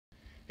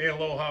Hey,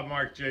 aloha,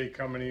 Mark J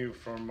coming to you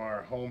from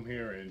our home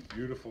here in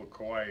beautiful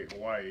Kauai,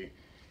 Hawaii.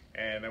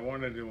 And I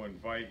wanted to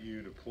invite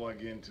you to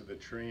plug into the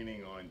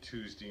training on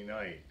Tuesday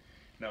night.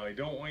 Now, I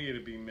don't want you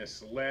to be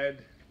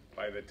misled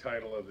by the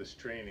title of this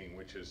training,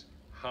 which is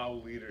How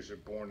Leaders Are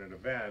Born at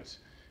Events,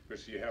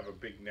 because you have a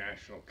big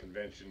national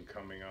convention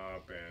coming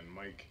up, and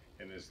Mike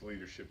and his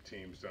leadership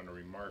team's done a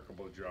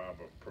remarkable job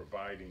of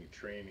providing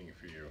training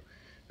for you.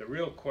 The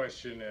real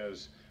question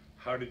is,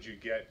 how did you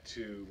get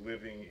to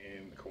living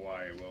in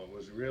Kauai? Well, it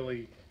was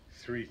really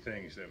three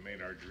things that made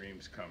our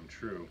dreams come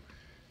true.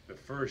 The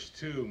first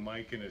two,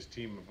 Mike and his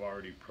team have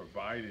already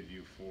provided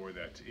you for.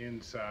 That's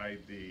inside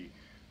the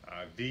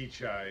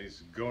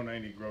VCHI's Go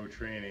 90 Grow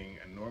training,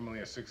 and normally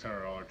a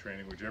 $600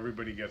 training, which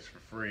everybody gets for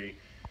free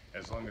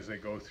as long as they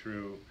go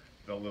through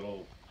the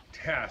little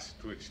test,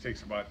 which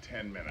takes about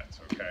 10 minutes,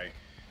 okay?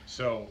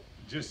 So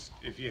just,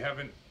 if you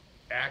haven't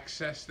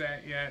accessed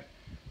that yet,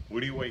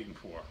 what are you waiting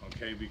for,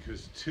 okay?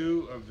 Because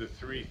two of the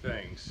three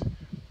things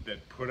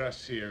that put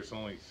us here, is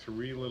only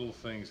three little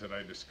things that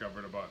I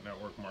discovered about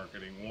network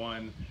marketing.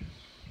 One,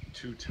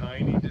 two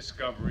tiny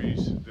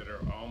discoveries that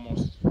are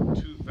almost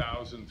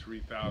 2,000,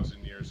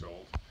 3,000 years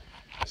old.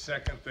 The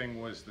second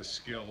thing was the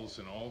skills,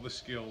 and all the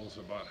skills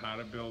about how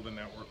to build a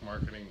network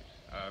marketing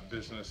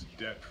business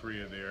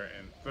debt-free are there.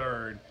 And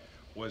third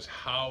was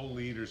how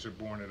leaders are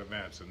born at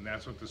events, and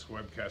that's what this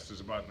webcast is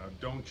about. Now,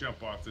 don't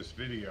jump off this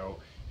video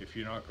if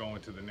you're not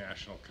going to the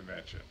national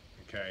convention,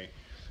 okay?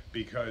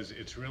 Because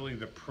it's really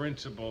the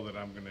principle that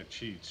I'm going to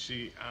teach.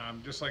 See,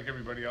 just like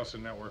everybody else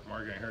in network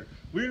marketing, I heard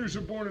leaders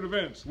are born at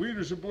events,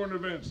 leaders are born at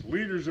events,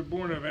 leaders are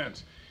born at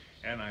events.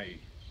 And I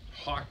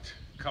hawked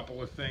a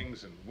couple of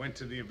things and went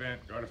to the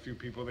event, got a few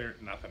people there,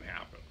 nothing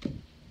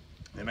happened.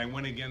 And I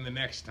went again the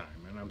next time,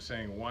 and I'm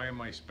saying, why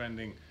am I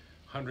spending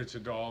hundreds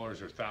of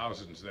dollars or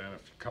thousands then,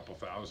 a couple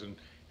thousand,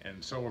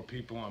 and so are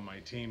people on my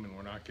team, and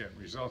we're not getting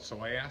results?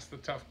 So I asked the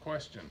tough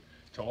question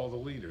to all the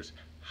leaders: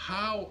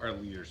 how are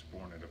leaders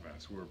born at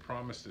events? We were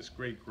promised this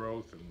great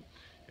growth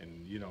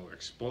and you know,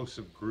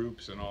 explosive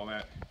groups and all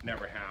that.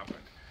 Never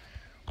happened.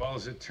 Well,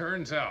 as it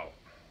turns out,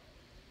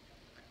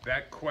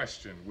 that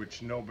question,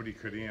 which nobody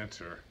could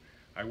answer,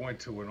 I went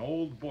to an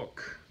old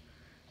book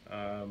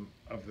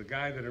of the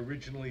guy that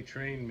originally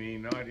trained me,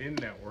 not in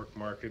network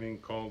marketing,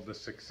 called The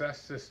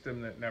Success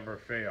System That Never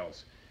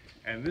Fails.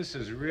 And this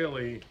is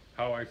really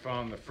how I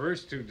found the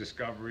first two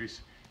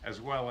discoveries,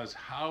 as well as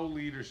how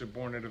leaders are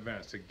born at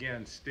events.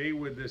 Again, stay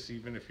with this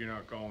even if you're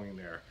not going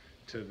there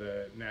to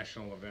the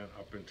national event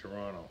up in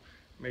Toronto.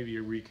 Maybe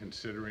you're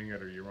reconsidering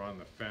it, or you're on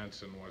the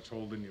fence, and what's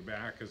holding you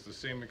back is the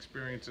same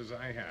experience as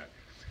I had.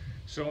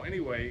 So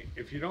anyway,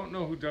 if you don't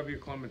know who W.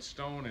 Clement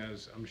Stone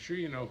is, I'm sure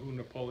you know who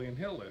Napoleon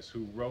Hill is,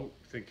 who wrote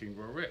Think and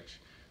Grow Rich.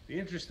 The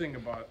interesting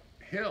about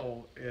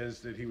Hill is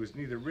that he was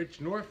neither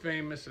rich nor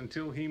famous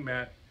until he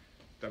met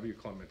W.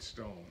 Clement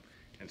Stone.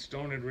 And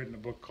Stone had written a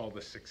book called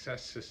The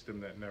Success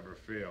System That Never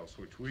Fails,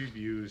 which we've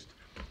used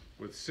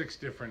with 6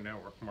 different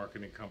network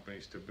marketing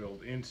companies to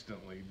build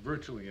instantly,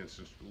 virtually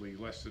instantly,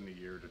 less than a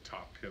year, to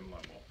top pin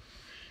level.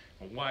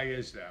 Why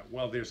is that?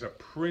 Well, there's a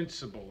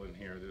principle in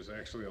here. There's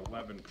actually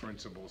 11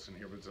 principles in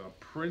here, but there's a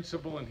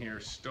principle in here.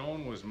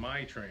 Stone was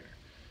my trainer.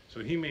 So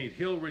he made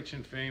Hill rich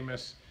and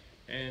famous,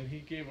 and he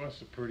gave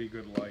us a pretty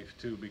good life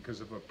too, because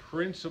of a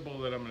principle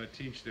that I'm going to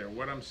teach there.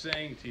 What I'm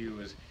saying to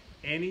you is,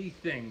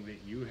 anything that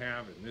you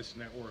have in this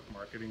network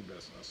marketing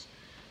business,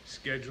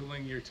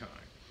 scheduling your time,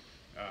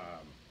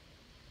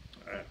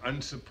 an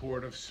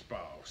unsupportive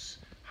spouse,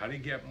 how to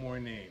get more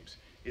names,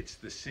 it's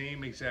the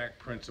same exact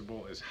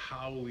principle as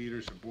how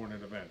leaders are born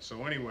at events.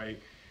 So anyway,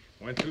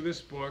 went through this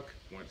book,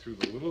 went through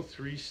the little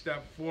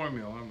 3-step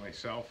formula,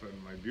 myself and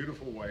my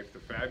beautiful wife, the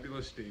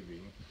fabulous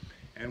Davine,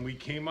 and we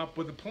came up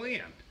with a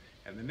plan.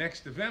 And the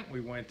next event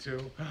we went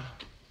to,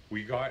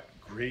 we got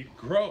great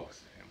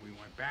growth. And we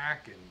went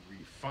back and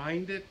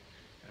refined it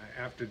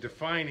after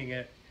defining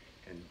it,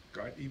 and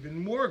got even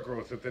more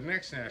growth at the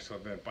next national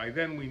event. By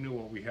then we knew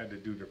what we had to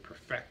do to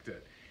perfect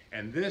it.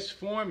 And this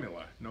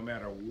formula, no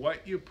matter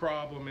what your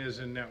problem is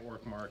in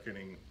network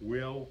marketing,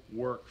 will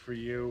work for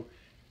you.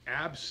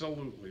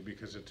 Absolutely,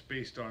 because it's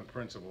based on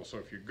principle. So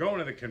if you're going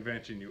to the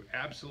convention, you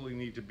absolutely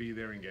need to be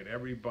there and get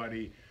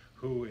everybody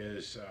who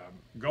is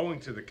going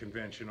to the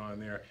convention on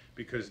there,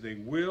 because they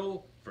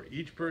will, for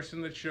each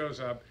person that shows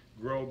up,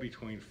 grow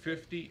between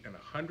 50 and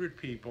 100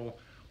 people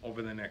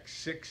over the next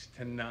 6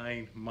 to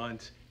 9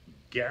 months,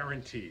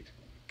 guaranteed.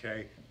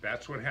 Okay,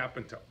 that's what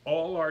happened to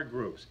all our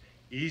groups.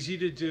 Easy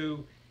to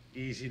do,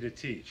 easy to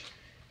teach.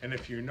 And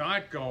if you're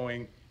not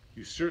going,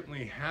 you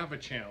certainly have a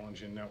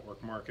challenge in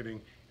network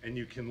marketing, and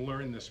you can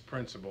learn this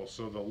principle.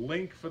 So the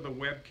link for the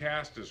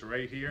webcast is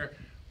right here.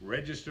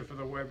 Register for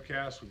the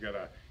webcast. We've got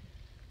a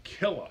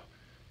killer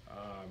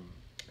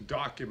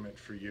document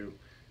for you,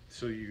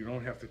 so you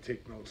don't have to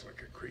take notes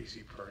like a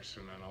crazy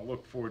person. And I'll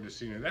look forward to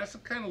seeing you. That's the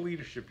kind of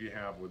leadership you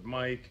have with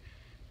Mike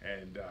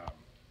and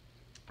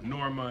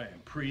Norma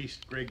and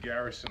Priest, Greg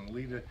Garrison,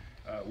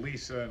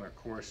 Lisa, and of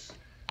course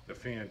the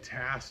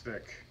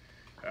fantastic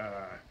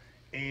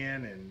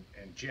Ann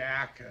and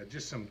Jack,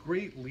 just some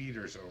great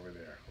leaders over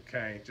there,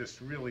 okay?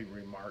 Just really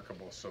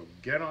remarkable. So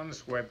get on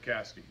this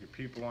webcast, get your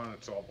people on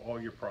it, solve all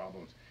your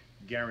problems.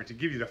 Guarantee,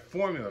 give you the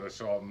formula to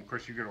solve them. Of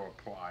course, you got to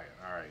apply it.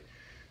 All right.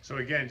 So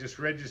again, just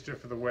register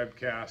for the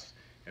webcast,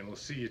 and we'll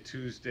see you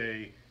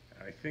Tuesday.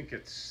 I think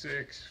it's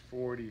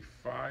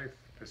 6:45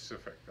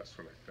 Pacific. That's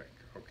what I think.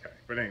 Okay.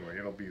 But anyway,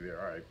 it'll be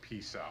there. All right.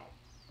 Peace out.